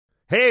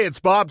Hey, it's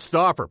Bob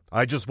Stauffer.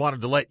 I just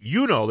wanted to let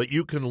you know that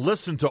you can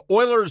listen to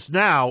Oilers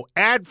Now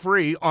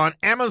ad-free on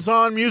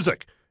Amazon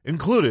Music,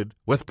 included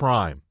with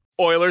Prime.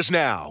 Oilers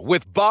Now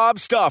with Bob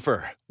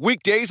Stauffer.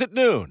 Weekdays at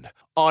noon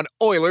on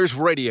Oilers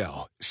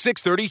Radio,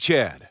 630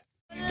 CHED.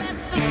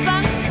 Let the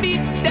sun beat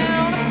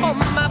down upon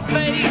my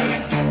face.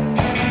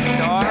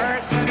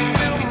 Stars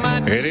fill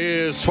my... It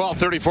is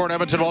 12:34 in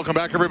Edmonton. Welcome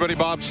back, everybody.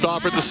 Bob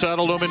Stauffer at the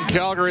Saddledome in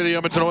Calgary. The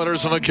Edmonton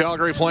Oilers and the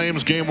Calgary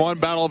Flames. Game 1,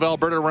 Battle of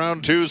Alberta,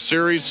 Round 2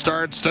 series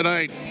starts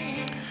tonight.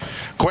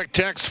 Quick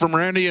text from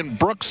Randy in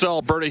Brooks,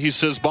 Alberta. He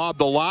says, Bob,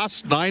 the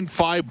last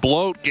 9-5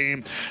 blowout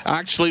game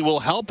actually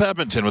will help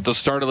Edmonton with the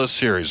start of the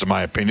series, in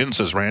my opinion,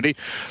 says Randy.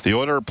 The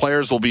Oilers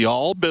players will be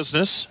all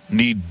business,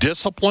 need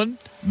discipline,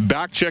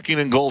 back-checking,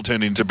 and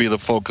goaltending to be the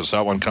focus.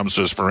 That one comes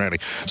to us for Randy.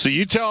 So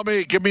you tell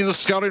me, give me the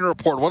scouting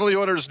report. What do the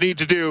Oilers need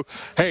to do?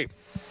 Hey,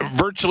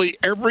 virtually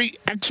every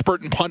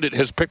expert and pundit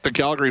has picked the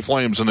Calgary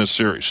Flames in this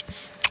series.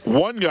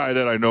 One guy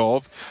that I know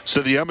of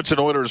said the Edmonton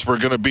Oilers were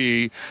going to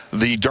be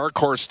the dark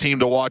horse team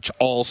to watch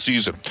all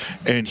season.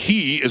 And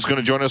he is going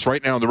to join us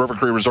right now on the River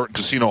Cree Resort and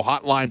Casino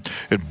hotline.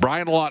 And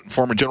Brian Lawton,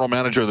 former general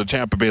manager of the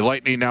Tampa Bay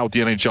Lightning, now with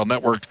the NHL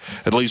Network,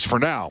 at least for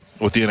now,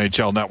 with the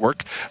NHL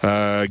Network.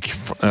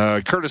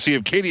 Courtesy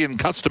of Cadian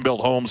Custom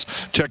Built Homes.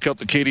 Check out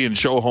the Cadian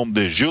Show Home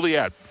de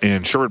Juliette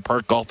in Sherwood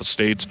Park Golf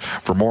Estates.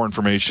 For more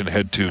information,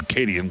 head to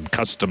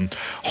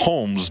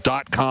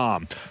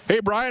CadianCustomHomes.com. Hey,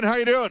 Brian, how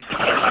you doing?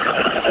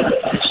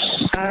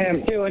 I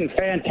am doing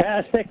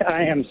fantastic.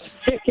 I am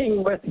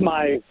sticking with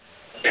my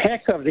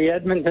pick of the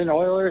Edmonton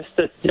Oilers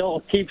to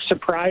still keep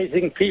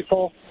surprising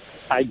people.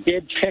 I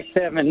did pick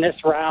them in this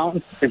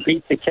round to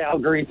beat the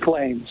Calgary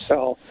Flames.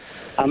 So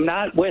I'm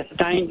not with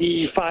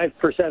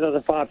 95% of the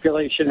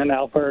population in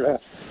Alberta,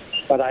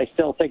 but I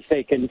still think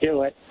they can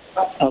do it.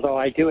 Although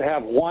I do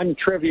have one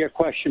trivia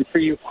question for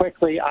you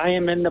quickly. I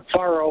am in the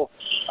borough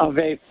of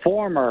a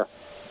former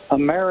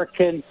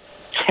American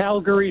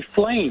Calgary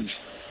Flames.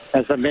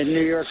 As I'm in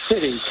New York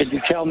City, could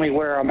you tell me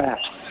where I'm at?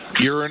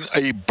 You're in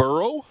a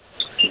borough?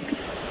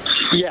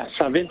 Yes,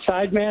 I'm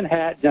inside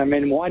Manhattan. I'm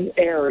in one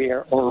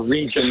area or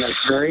region that's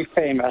very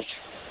famous,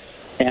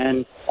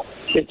 and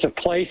it's a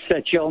place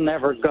that you'll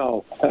never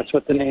go. That's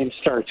what the name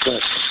starts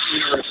with.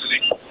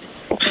 University.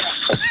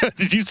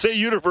 Did you say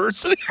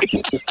university?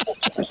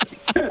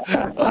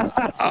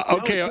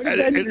 Okay.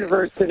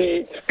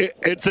 University.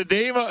 It's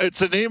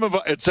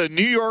a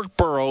New York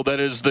borough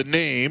that is the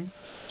name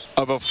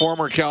of a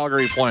former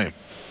Calgary Flame.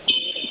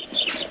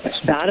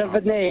 Not of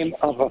a name,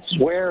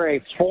 where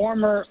a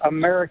former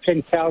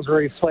American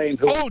Calgary Flame.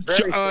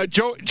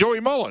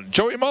 Joey Mullen.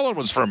 Joey Mullen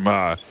was from.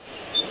 That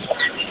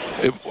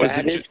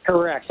is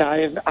correct.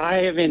 I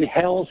have in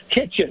Hell's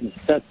Kitchen.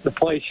 That's the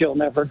place you'll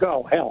never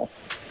go. Hell.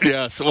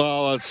 Yes,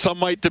 well, some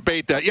might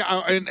debate that.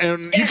 Yeah,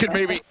 and you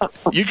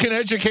can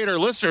educate our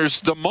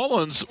listeners. The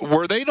Mullins,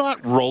 were they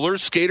not roller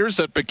skaters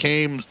that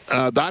became?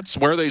 That's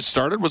where they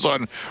started. Was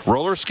on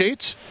roller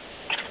skates.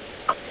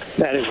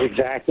 That is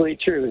exactly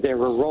true. They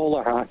were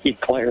roller hockey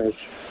players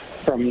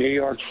from New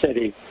York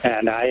City,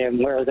 and I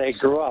am where they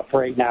grew up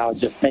right now,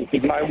 just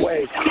making my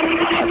way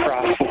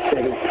across the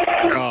city.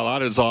 Oh,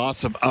 that is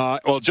awesome.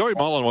 Well, Joey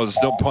Mullen was,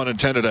 no pun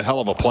intended, a hell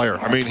of a player.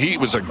 I mean, he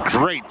was a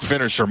great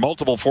finisher,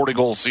 multiple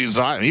 40-goal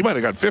seasons. He might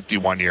have got 50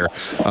 one year,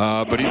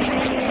 but they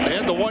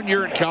had the 1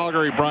 year in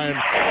Calgary, Brian,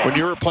 when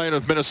you were playing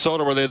with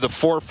Minnesota, where they had the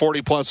 4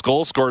 40-plus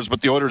goal scorers,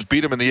 but the Oilers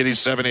beat them in the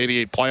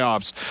 87-88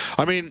 playoffs.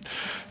 I mean,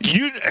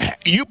 you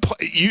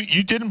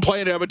didn't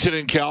play in Edmonton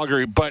and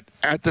Calgary, but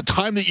at the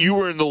time that you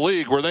were in the league,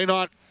 were they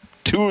not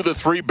two of the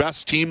three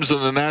best teams in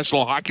the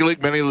National Hockey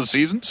League many of the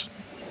seasons?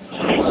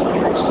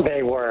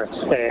 They were.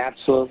 They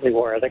absolutely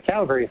were. The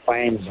Calgary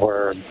Flames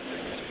were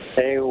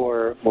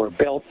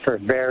built for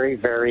very,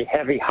 very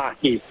heavy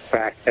hockey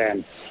back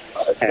then.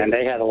 And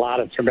they had a lot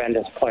of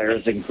tremendous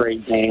players and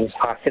great names.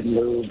 Hakan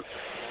Lube,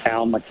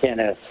 Al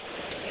McInnes,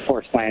 of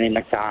course, Lanny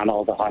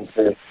McDonald,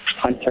 Hunter,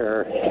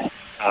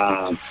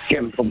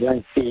 Jim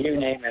Poblinsky, you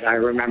name it. I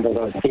remember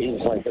those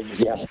teams like it was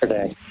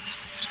yesterday.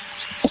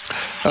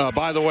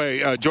 By the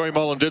way, Joey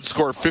Mullen did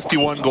score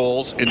 51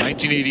 goals in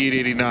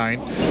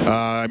 1988-89.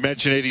 I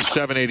mentioned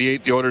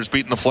 87-88. The Oilers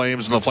beating the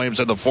Flames, and the Flames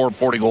had the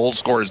 440 goal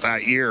scorers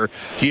that year.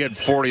 He had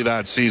 40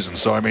 that season.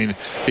 So, I mean,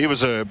 he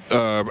was I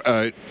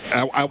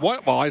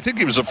think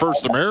he was the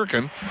first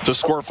American to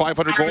score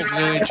 500 goals in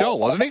the NHL,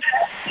 wasn't he?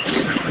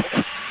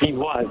 He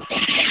was,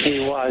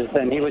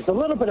 and he was a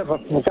little bit of a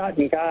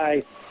forgotten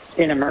guy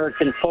in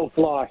American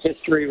folklore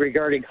history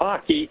regarding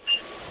hockey,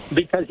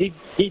 because he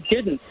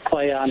didn't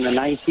play on the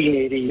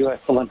 1980 U.S.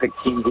 Olympic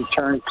team. He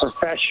turned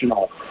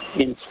professional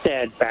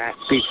instead back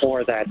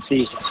before that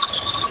season.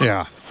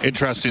 Yeah,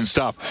 interesting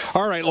stuff.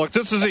 All right, look,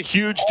 this is a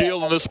huge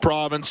deal in this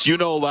province. You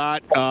know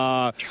that.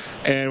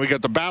 And we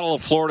got the Battle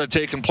of Florida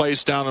taking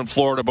place down in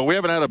Florida, but we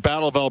haven't had a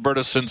Battle of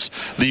Alberta since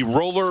the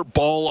Roller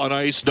Ball on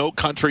Ice No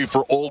Country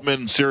for Old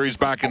Men series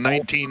back in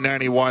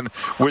 1991,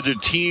 where the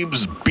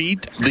teams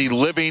beat the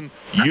living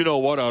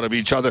you-know-what out of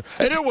each other.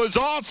 And it was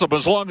awesome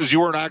as long as you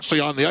weren't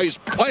actually on the ice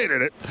playing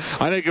in it.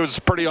 I think it was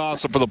pretty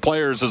awesome for the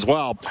players as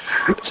well.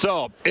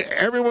 So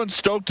everyone's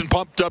stoked and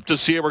pumped up to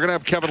see it. We're going to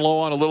have Kevin Lowe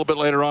on a little bit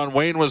later on.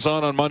 Wayne was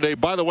on Monday.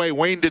 By the way,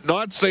 Wayne did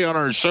not say on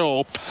our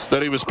show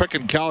that he was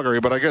picking Calgary,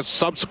 but I guess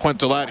subsequent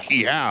to that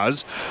he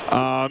has.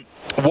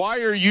 Why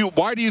did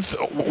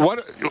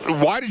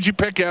you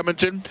pick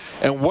Edmonton,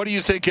 and what do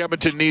you think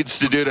Edmonton needs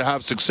to do to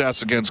have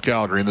success against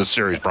Calgary in this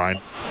series, Brian?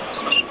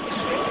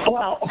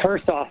 Well,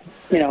 first off,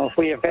 if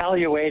we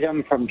evaluate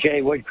them from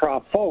Jay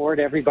Woodcroft forward,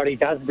 everybody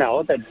does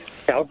know that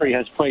Calgary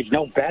has played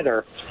no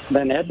better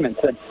than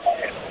Edmonton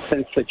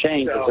since the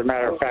change. As a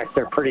matter of fact,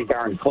 they're pretty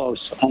darn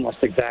close, almost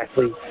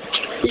exactly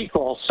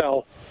equal.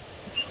 So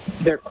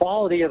their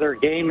quality of their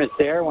game is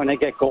there. When they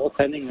get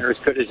goaltending, they're as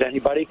good as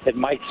anybody. Can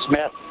Mike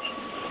Smith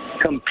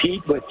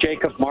compete with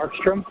Jacob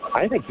Markstrom?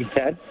 I think he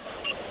can.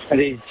 And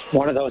he's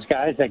one of those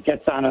guys that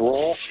gets on a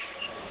roll.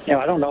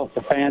 I don't know if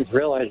the fans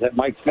realize that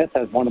Mike Smith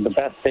has one of the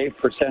best save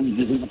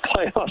percentages in the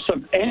playoffs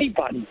of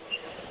anybody.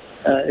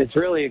 It's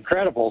really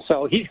incredible.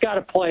 So he's got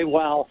to play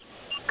well.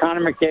 Connor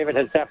McDavid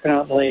has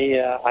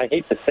definitely, I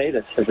hate to say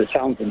this because it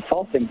sounds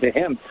insulting to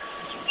him,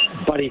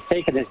 but he's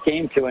taken his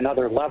game to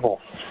another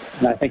level.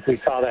 And I think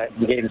we saw that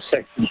in Game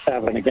 6 and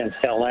 7 against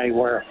L.A.,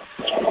 where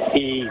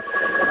he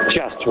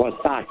just was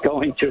not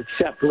going to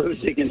accept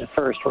losing in the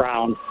first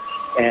round.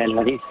 And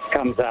when he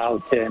comes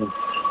out and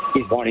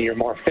he's one of your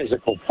more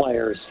physical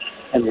players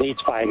and leads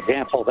by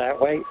example that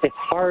way, it's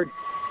hard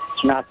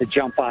not to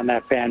jump on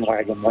that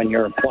bandwagon when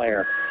you're a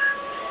player.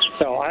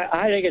 So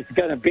I think it's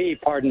going to be,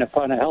 pardon the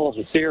pun, a hell of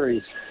a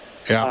series.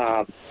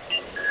 Yeah.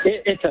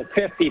 It's a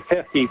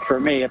 50-50 for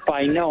me. It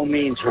by no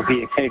means will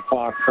be a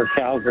cakewalk for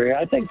Calgary.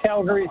 I think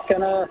Calgary's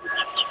going to...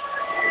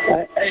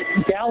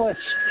 Dallas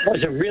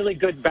was a really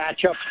good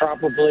matchup,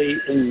 probably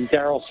in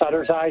Darryl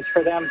Sutter's eyes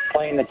for them,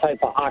 playing the type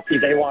of hockey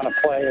they want to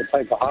play, the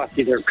type of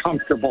hockey they're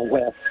comfortable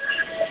with.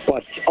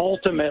 But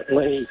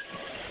ultimately,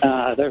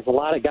 there's a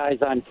lot of guys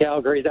on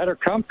Calgary that are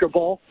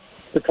comfortable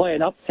to play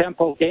an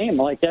up-tempo game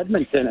like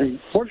Edmonton. And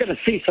we're going to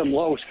see some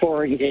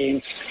low-scoring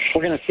games.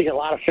 We're going to see a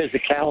lot of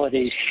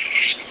physicality.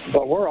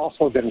 But we're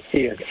also going to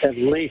see at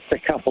least a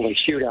couple of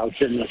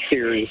shootouts in the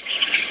series.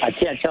 I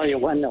can't tell you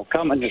when they'll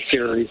come in the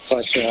series,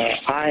 but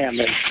I am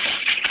as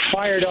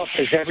fired up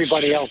as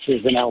everybody else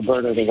is in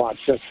Alberta to watch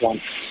this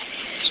one.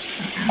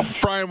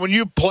 Brian, when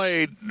you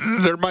played,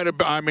 there might have,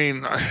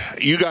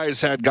 you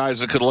guys had guys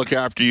that could look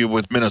after you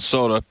with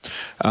Minnesota,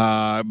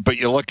 but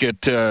you look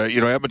at,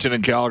 Edmonton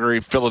and Calgary,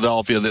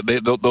 Philadelphia,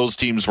 those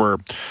teams were,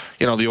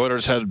 the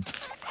Oilers had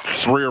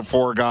 3 or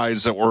 4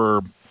 guys that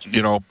were,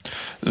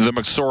 the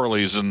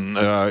McSorleys and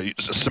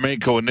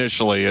Semenko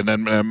initially, and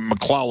then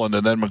McClellan,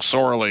 and then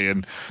McSorley,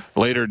 and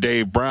later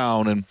Dave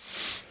Brown. And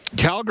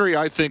Calgary,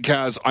 I think,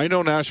 I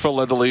know Nashville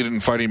led the lead in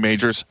fighting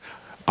majors.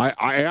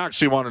 I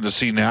actually wanted to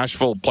see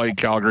Nashville play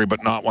Calgary,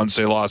 but not once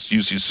they lost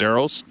UC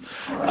Saros.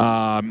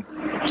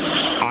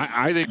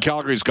 I think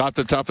Calgary's got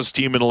the toughest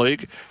team in the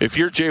league. If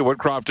you're Jay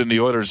Woodcroft and the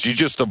Oilers, you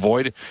just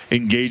avoid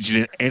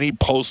engaging in any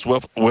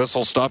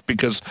post-whistle stuff,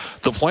 because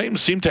the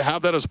Flames seem to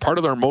have that as part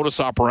of their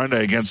modus operandi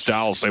against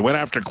Dallas. They went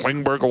after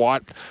Klingberg a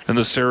lot in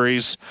the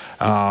series.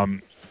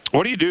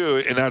 What do you do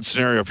in that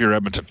scenario if you're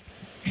Edmonton?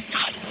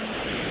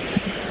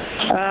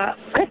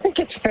 I think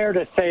it's fair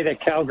to say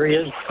that Calgary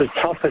is the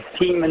toughest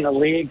team in the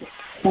league,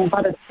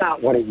 but it's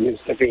not what it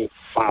used to be.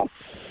 Wow.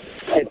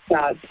 It's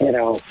not,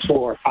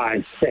 4,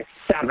 5, 6,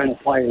 7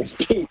 players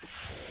deep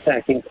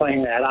that can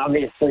claim that.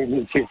 Obviously,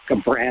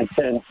 Lucic,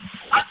 Branson,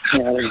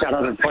 they've got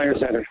other players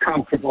that are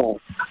comfortable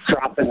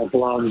dropping the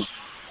gloves.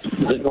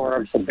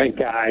 Zadorov's a big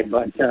guy,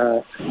 but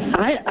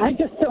I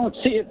just don't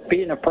see it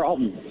being a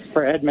problem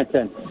for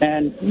Edmonton,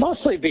 and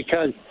mostly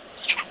because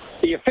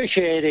the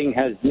officiating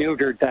has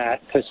neutered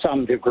that to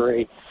some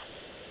degree,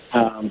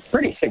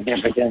 pretty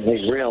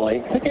significantly,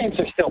 really. The games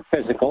are still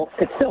physical.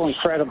 It's still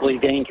incredibly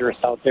dangerous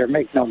out there,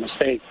 make no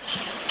mistake.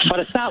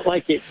 But it's not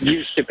like it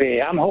used to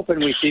be. I'm hoping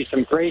we see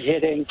some great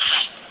hitting.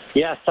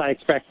 Yes, I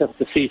expect us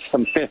to see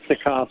some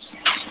fisticuffs,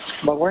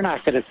 but we're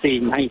not going to see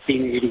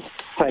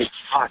 1980s-type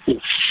hockey.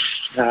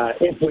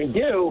 If we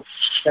do,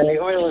 then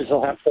the Oilers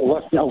will have to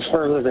look no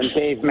further than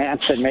Dave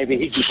Manson. Maybe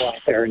he can go out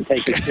there and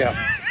take a shot,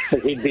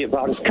 because he'd be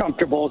about as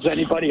comfortable as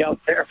anybody out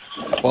there.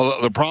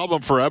 Well, the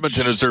problem for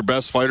Edmonton is their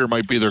best fighter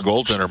might be their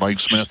goaltender, Mike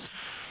Smith.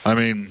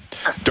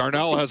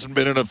 Darnell hasn't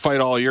been in a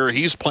fight all year.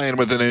 He's playing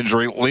with an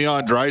injury.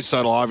 Leon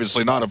Draisaitl,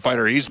 obviously not a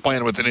fighter. He's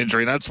playing with an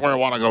injury, and that's where I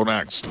want to go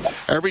next.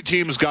 Every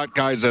team's got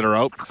guys that are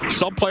out.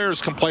 Some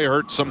players can play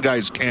hurt. Some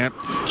guys can't.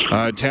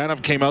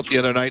 Tanev came out the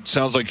other night.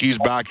 Sounds like he's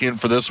back in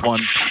for this one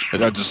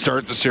to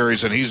start the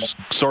series, and he's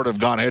sort of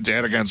gone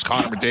head-to-head against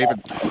Connor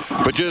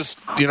McDavid. But just,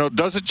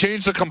 does it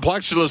change the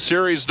complexion of the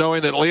series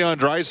knowing that Leon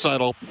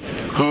Draisaitl,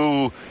 who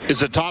who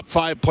is a top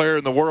 5 player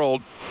in the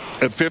world,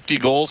 a 50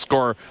 goal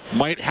scorer,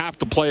 might have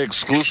to play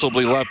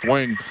exclusively left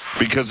wing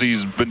because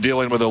he's been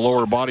dealing with a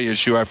lower body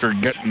issue after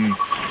getting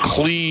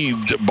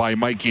cleaved by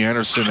Mikey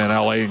Anderson in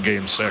LA in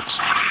Game 6.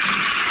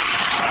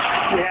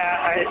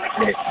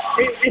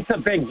 It's a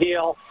big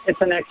deal.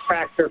 It's an X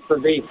factor for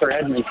me, for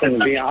Edmonton,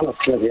 to be honest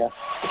with you.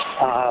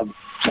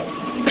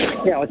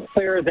 It's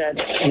clear that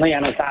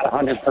Leon is not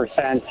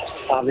 100%.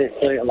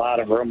 Obviously, a lot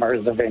of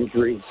rumors of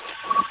injuries,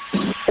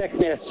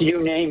 sickness,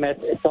 you name it.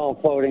 It's all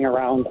floating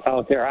around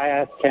out there. I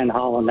asked Ken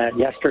Holland that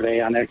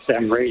yesterday on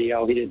XM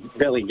Radio. He didn't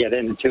really get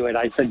into it.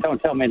 I said, don't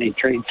tell me any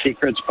trade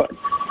secrets, but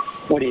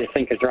what do you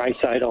think of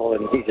Draisaitl?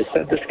 And he just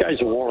said, this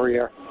guy's a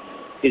warrior.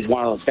 He's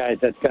one of those guys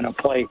that's going to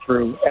play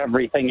through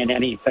everything and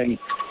anything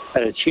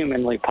that is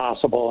humanly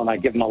possible, and I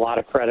give him a lot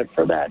of credit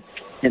for that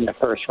in the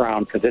first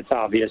round because it's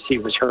obvious he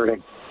was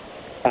hurting.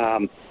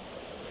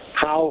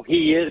 How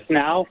he is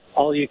now,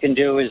 all you can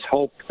do is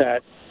hope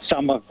that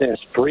some of this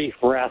brief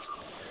rest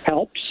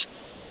helps.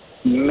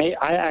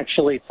 I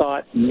actually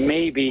thought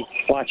maybe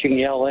watching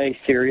the LA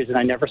series, and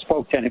I never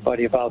spoke to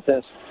anybody about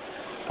this,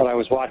 but I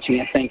was watching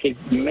it thinking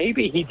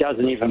maybe he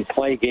doesn't even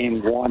play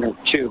game 1 or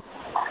 2.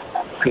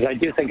 Because I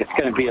do think it's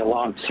going to be a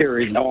long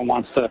series. No one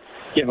wants to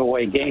give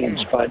away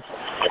games, but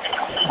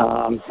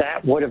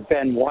that would have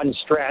been one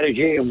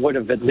strategy. It would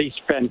have at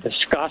least been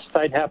discussed,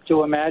 I'd have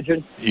to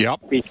imagine,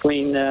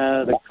 between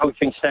the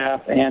coaching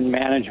staff and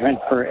management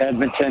for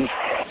Edmonton.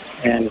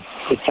 And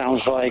it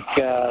sounds like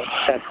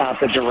that's not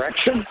the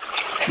direction,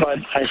 but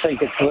I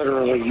think it's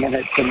literally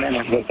minute to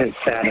minute with his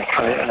status.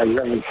 I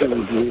really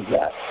believe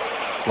that.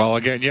 Well,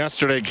 again,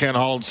 yesterday, Ken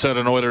Holland said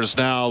in Oilers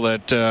Now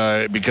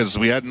that because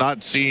we had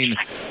not seen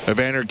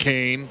Evander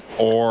Kane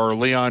or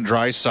Leon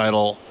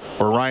Draisaitl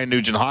or Ryan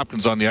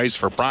Nugent-Hopkins on the ice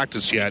for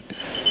practice yet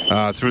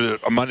through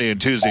Monday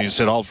and Tuesday, he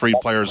said all 3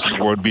 players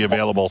would be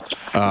available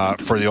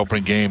for the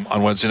opening game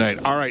on Wednesday night.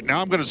 All right,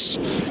 now I'm going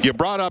to – you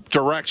brought up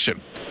direction.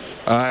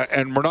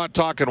 And we're not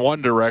talking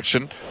one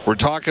direction. We're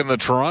talking the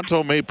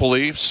Toronto Maple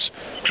Leafs.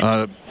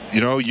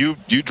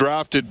 You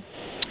drafted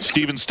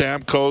Steven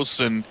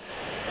Stamkos and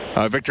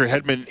Victor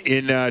Hedman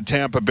in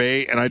Tampa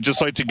Bay, and I'd just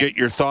like to get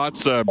your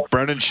thoughts.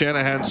 Brendan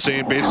Shanahan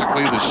saying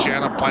basically the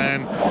Shanahan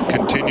plan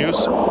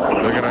continues.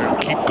 They're going to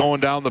keep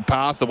going down the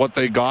path of what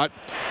they got.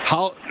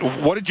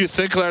 What did you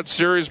think of that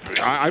series?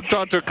 I've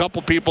talked to a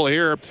couple people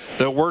here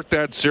that worked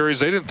that series.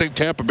 They didn't think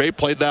Tampa Bay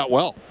played that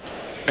well,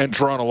 and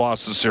Toronto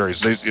lost the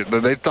series.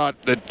 They thought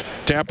that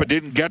Tampa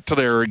didn't get to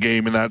their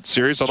game in that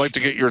series. I'd like to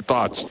get your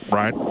thoughts,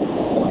 Brian.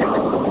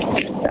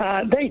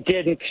 They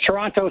didn't.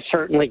 Toronto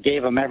certainly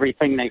gave them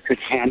everything they could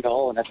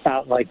handle, and it's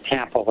not like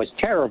Tampa was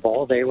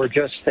terrible. They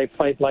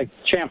played like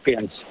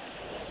champions.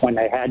 When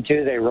they had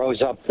to, they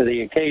rose up to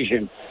the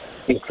occasion,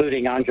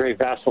 including Andrei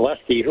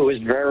Vasilevsky, who was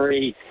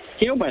very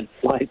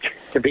human-like,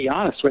 to be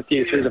honest with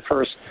you. Through the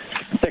first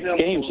 6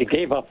 games, he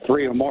gave up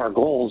 3 or more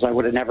goals. I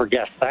would have never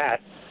guessed that.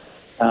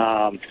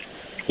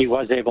 He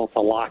was able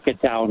to lock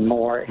it down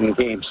more in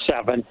Game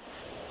 7.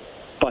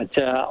 But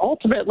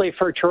ultimately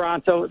for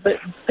Toronto,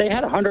 they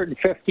had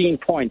 115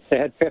 points. They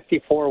had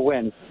 54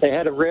 wins. They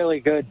had a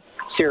really good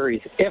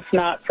series, if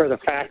not for the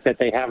fact that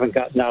they haven't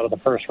gotten out of the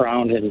first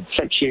round in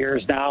 6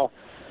 years now.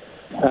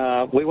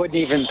 We wouldn't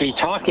even be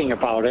talking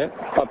about it,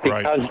 but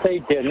because they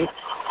didn't,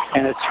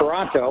 and it's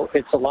Toronto,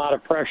 it's a lot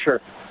of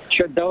pressure.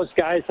 Should those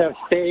guys have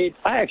stayed?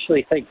 I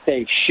actually think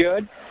they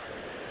should.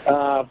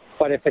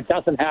 But if it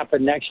doesn't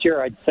happen next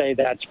year, I'd say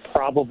that's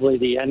probably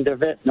the end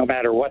of it, no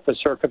matter what the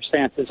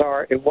circumstances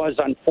are. It was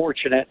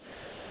unfortunate.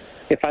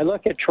 If I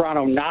look at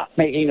Toronto not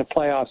making the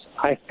playoffs,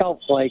 I felt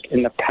like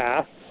in the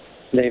past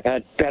they've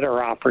had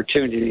better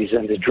opportunities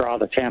than to draw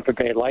the Tampa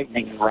Bay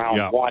Lightning in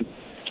round 1.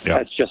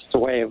 That's just the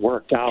way it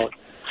worked out.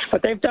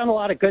 But they've done a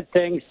lot of good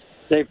things.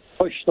 They've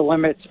pushed the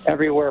limits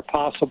everywhere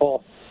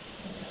possible.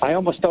 I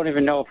almost don't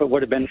even know if it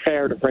would have been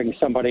fair to bring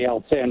somebody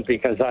else in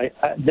because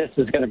this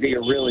is going to be a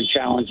really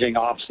challenging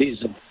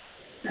offseason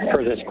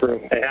for this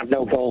group. They have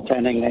no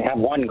goaltending. They have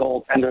one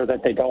goaltender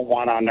that they don't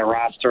want on their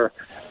roster,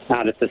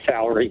 not at the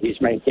salary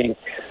he's making.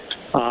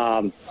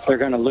 They're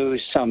going to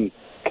lose some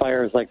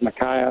players like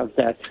Mikheyev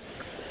that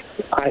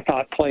I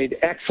thought played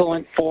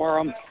excellent for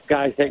them,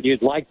 guys that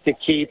you'd like to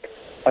keep,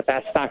 but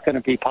that's not going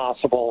to be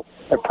possible.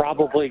 They're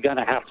probably going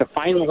to have to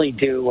finally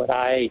do what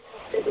I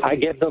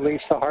give the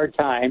Leafs a hard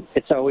time.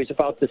 It's always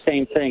about the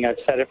same thing. I've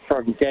said it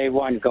from day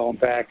one, going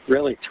back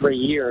really 3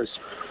 years.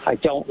 I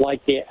don't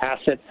like the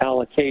asset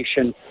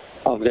allocation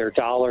of their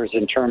dollars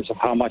in terms of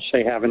how much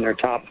they have in their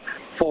top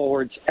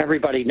forwards.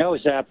 Everybody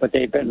knows that, but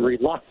they've been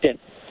reluctant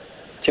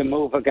to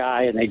move a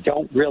guy, and they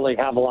don't really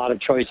have a lot of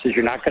choices.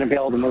 You're not going to be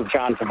able to move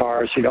John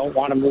Tavares. You don't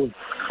want to move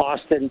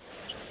Austin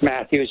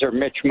Matthews or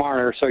Mitch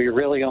Marner, so you're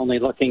really only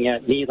looking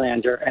at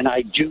Nylander, and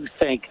I do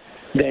think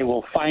they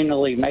will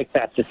finally make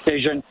that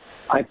decision.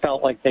 I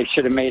felt like they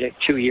should have made it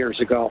 2 years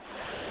ago.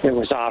 It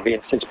was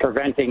obvious. It's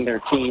preventing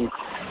their team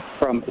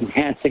from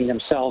enhancing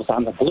themselves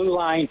on the blue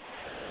line,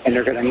 and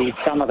they're going to need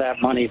some of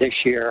that money this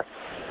year,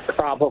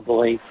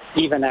 probably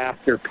even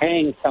after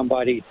paying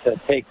somebody to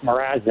take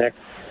Mrazek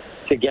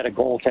to get a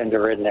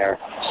goaltender in there.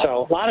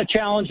 So a lot of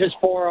challenges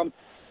for them.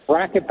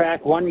 Rack it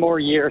back one more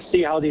year,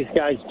 see how these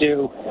guys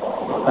do,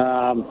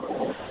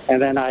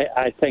 and then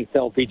I think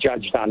they'll be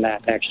judged on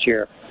that next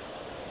year.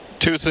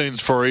 Two things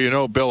for you. You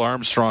know, Bill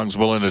Armstrong's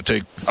willing to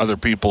take other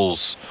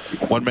people's,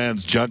 one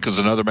man's junk is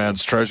another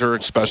man's treasure,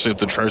 especially if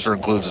the treasure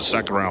includes a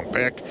second-round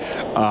pick.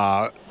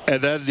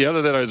 And then the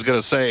other thing I was going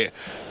to say,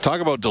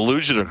 talk about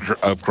delusion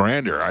of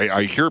grandeur.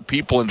 I hear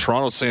people in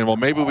Toronto saying, well,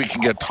 maybe we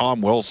can get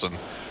Tom Wilson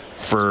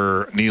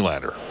for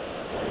Nylander.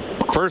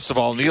 First of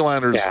all,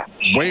 Nylander's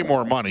way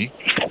more money.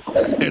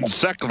 And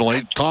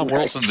secondly, Tom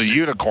Wilson's a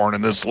unicorn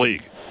in this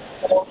league.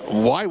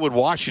 Why would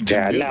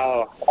Washington do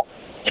that?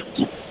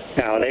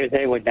 No,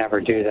 they would never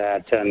do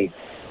that. And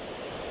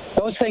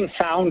those things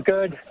sound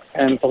good.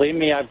 And believe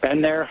me, I've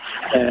been there.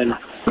 And,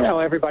 you know,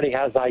 everybody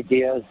has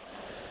ideas.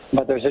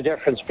 But there's a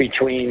difference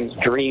between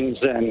dreams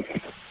and,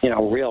 you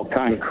know, real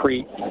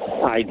concrete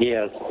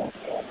ideas.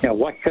 You know,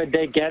 what could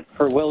they get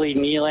for Willie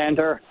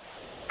Nylander?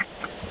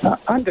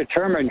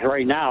 Undetermined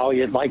right now.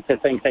 You'd like to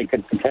think they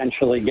could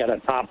potentially get a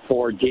top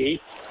 4D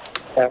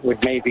that would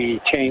maybe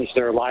change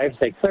their lives.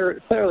 They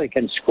clearly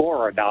can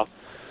score enough.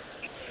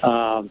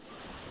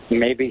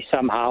 Maybe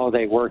somehow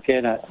they work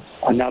in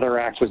another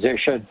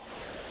acquisition.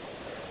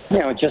 You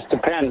know, it just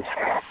depends.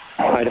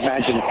 I'd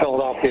imagine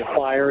Philadelphia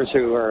Flyers,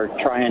 who are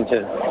trying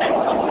to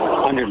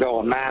undergo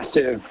a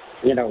massive,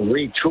 you know,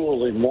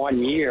 retool in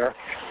 1 year,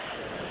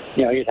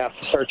 you know, you'd have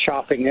to start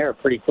shopping there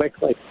pretty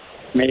quickly.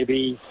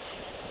 Maybe,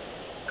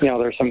 you know,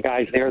 there's some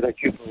guys there that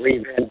you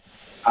believe in,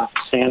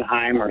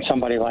 Sanheim or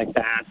somebody like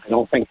that. I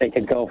don't think they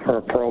could go for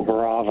a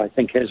Provorov. I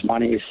think his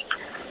money's,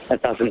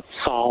 that doesn't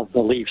solve the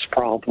Leafs'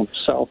 problem.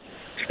 So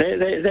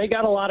they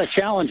got a lot of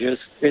challenges.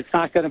 It's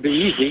not going to be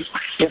easy.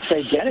 If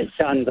they get it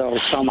done, though,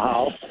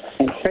 somehow,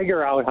 and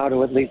figure out how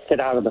to at least get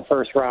out of the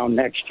first round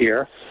next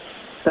year,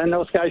 then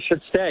those guys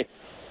should stay.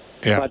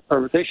 Yeah. But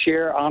for this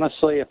year,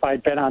 honestly, if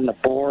I'd been on the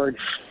board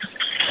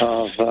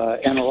of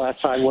MLS,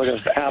 I would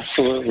have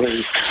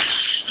absolutely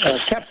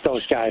kept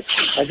those guys.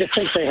 I just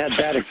think they had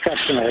that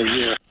exceptional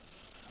year.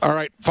 All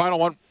right, final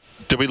one.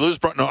 Did we lose?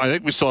 No, I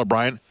think we still have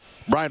Brian.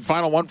 Brian,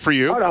 final one for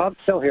you. Oh, no, I'm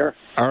still here.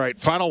 All right,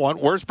 final one.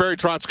 Where's Barry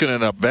Trotz going to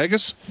end up?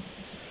 Vegas?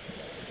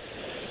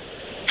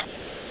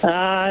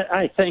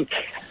 I think,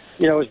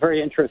 you know, it was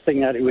very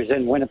interesting that he was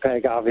in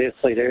Winnipeg,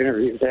 obviously, to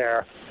interview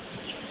there.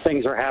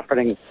 Things are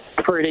happening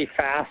pretty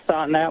fast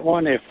on that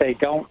one. If they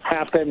don't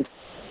happen,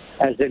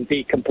 as in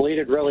be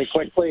completed really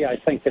quickly, I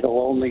think it'll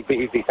only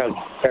be because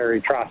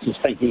Barry Trotz is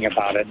thinking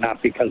about it,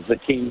 not because the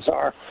teams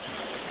are.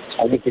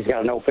 I think he's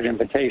got an open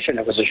invitation.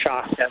 It was a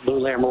shock that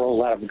Lou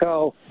Lamoriello let him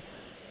go.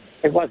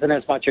 It wasn't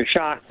as much a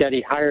shock that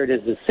he hired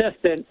his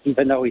assistant,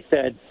 even though he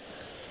said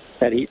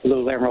that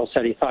Lou Lamoriello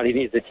said he thought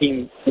the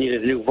team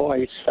needed a new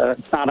voice.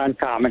 It's not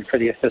uncommon for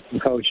the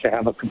assistant coach to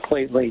have a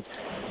completely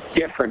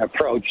different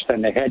approach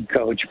than the head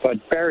coach.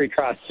 But Barry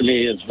Trotz, to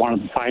me, is one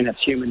of the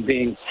finest human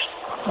beings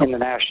in the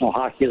National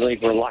Hockey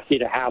League. We're lucky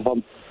to have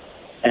him.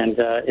 And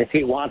if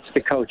he wants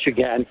to coach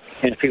again,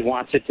 and if he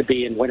wants it to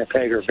be in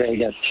Winnipeg or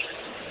Vegas,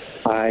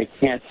 I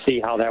can't see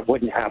how that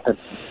wouldn't happen.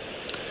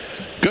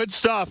 Good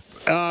stuff.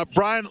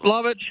 Brian,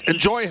 love it.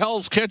 Enjoy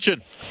Hell's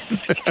Kitchen.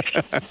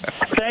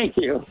 Thank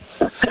you.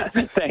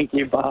 Thank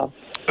you, Bob.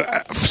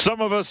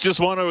 Some of us just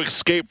want to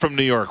escape from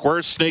New York.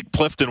 Where's Snake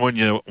Plifton when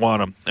you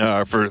want him?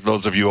 For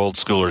those of you old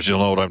schoolers, you'll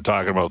know what I'm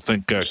talking about.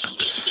 Think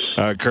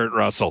Kurt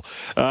Russell.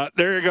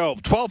 There you go.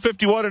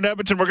 12:51 in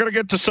Edmonton. We're going to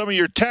get to some of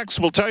your texts.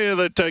 We'll tell you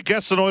that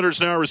guests and Oilers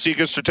now receive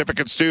gift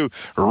certificates to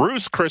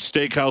Roost Chris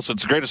Steakhouse.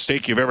 It's the greatest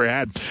steak you've ever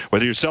had.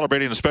 Whether you're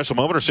celebrating a special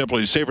moment or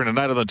simply savoring a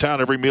night in the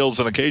town, every meal is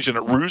an occasion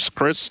at Roost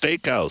Chris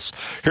Steakhouse.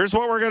 Here's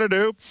what we're going to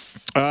do.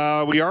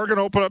 We are going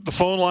to open up the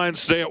phone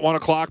lines today at 1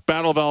 o'clock.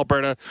 Battle of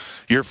Alberta.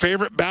 Your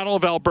favorite Battle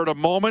of Alberta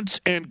moments,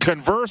 and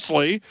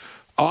conversely,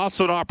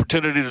 also an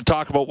opportunity to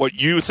talk about what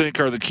you think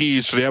are the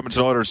keys for the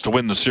Edmonton Oilers to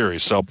win the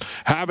series. So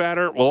have at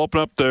it. We'll open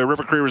up the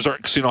River Cree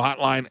Resort Casino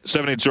hotline,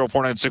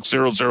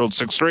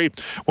 780-496-0063.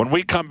 When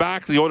we come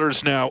back, the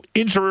Oilers now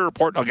injury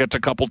report. I'll get to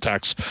a couple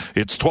texts.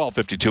 It's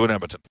 12:52 in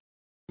Edmonton.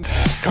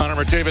 Connor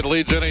McDavid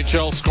leads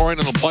NHL scoring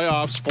in the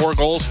playoffs. 4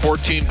 goals,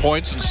 14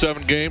 points in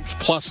 7 games,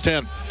 plus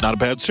 10. Not a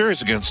bad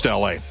series against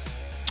LA.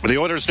 The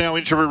Oilers Now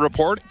injury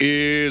report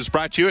is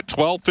brought to you at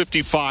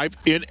 12:55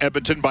 in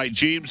Edmonton by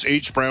James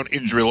H. Brown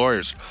Injury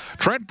Lawyers.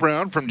 Trent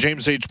Brown from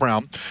James H.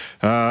 Brown,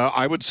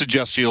 I would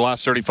suggest to you the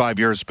last 35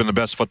 years has been the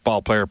best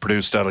football player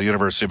produced out of the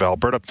University of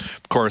Alberta.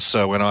 Of course,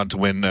 went on to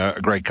win a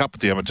Grey Cup with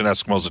the Edmonton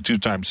Eskimos, a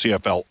 2-time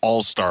CFL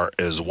All-Star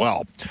as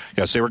well.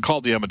 Yes, they were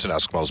called the Edmonton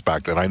Eskimos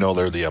back then. I know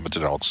they're the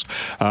Edmonton Elks.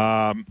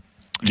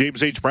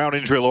 James H. Brown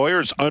Injury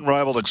Lawyers,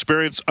 unrivaled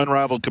experience,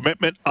 unrivaled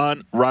commitment,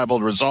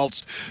 unrivaled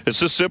results. It's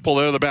just simple.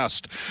 They're the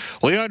best.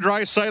 Leon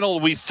Draisaitl,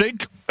 we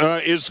think,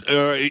 is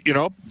going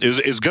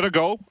to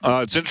go.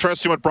 It's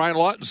interesting what Brian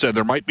Lawton said.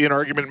 There might be an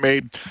argument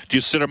made. Do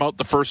you sit him out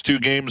the first 2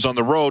 games on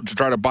the road to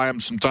try to buy him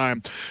some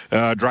time?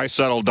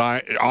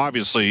 Draisaitl,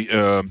 obviously,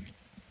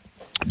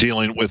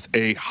 dealing with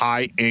a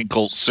high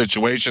ankle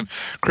situation.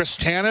 Chris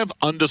Tanev,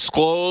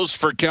 undisclosed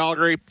for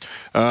Calgary.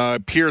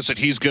 Appears that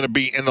he's going to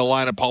be in the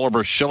lineup.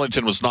 Oliver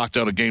Shillington was knocked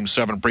out of Game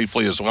 7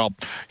 briefly as well.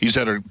 He's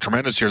had a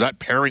tremendous year. That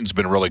pairing's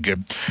been really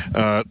good.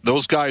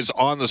 Those guys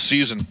on the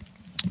season,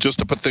 just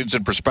to put things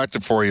in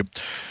perspective for you,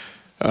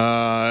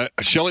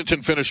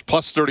 Shillington finished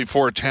plus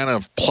 34,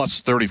 Tanev plus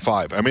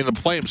 35. I mean, the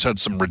Flames had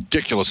some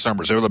ridiculous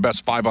numbers. They were the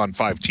best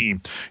 5-on-5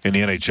 team in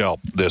the NHL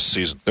this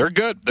season. They're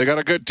good. They got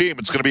a good team.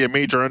 It's going to be a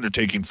major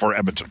undertaking for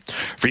Edmonton.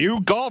 For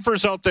you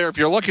golfers out there, if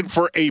you're looking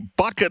for a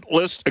bucket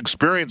list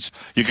experience,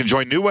 you can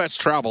join New West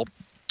Travel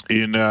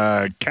in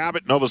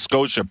Cabot, Nova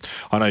Scotia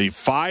on a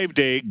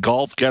 5-day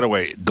golf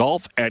getaway.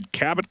 Golf at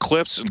Cabot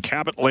Cliffs and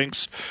Cabot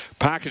Links.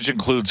 Package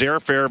includes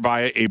airfare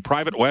via a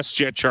private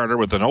WestJet charter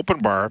with an open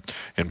bar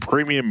and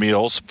premium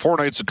meals, 4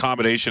 nights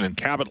accommodation in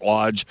Cabot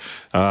Lodge,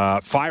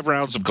 5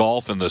 rounds of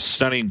golf in the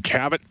stunning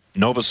Cabot,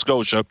 Nova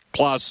Scotia,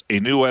 plus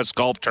a New West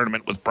golf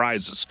tournament with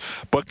prizes.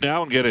 Book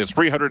now and get a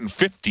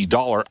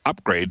 $350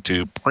 upgrade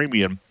to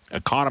premium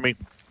economy.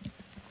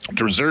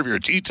 To reserve your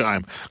tee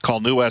time, call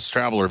New West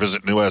Travel or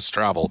visit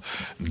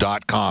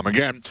newwesttravel.com.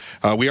 Again,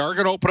 we are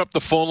going to open up the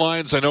phone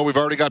lines. I know we've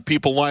already got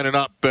people lining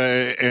up,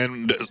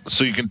 and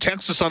so you can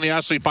text us on the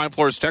Ashley Fine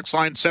Floors text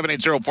line,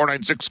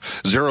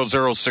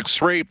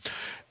 780-496-0063.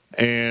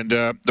 And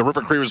the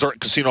River Cree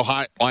Resort Casino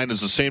hotline is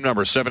the same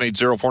number,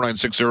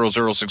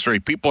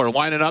 780-496-0063. People are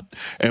lining up,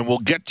 and we'll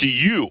get to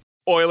you.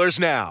 Oilers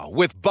Now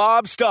with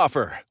Bob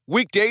Stauffer.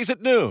 Weekdays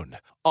at noon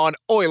on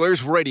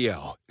Oilers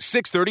Radio,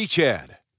 630 CHED.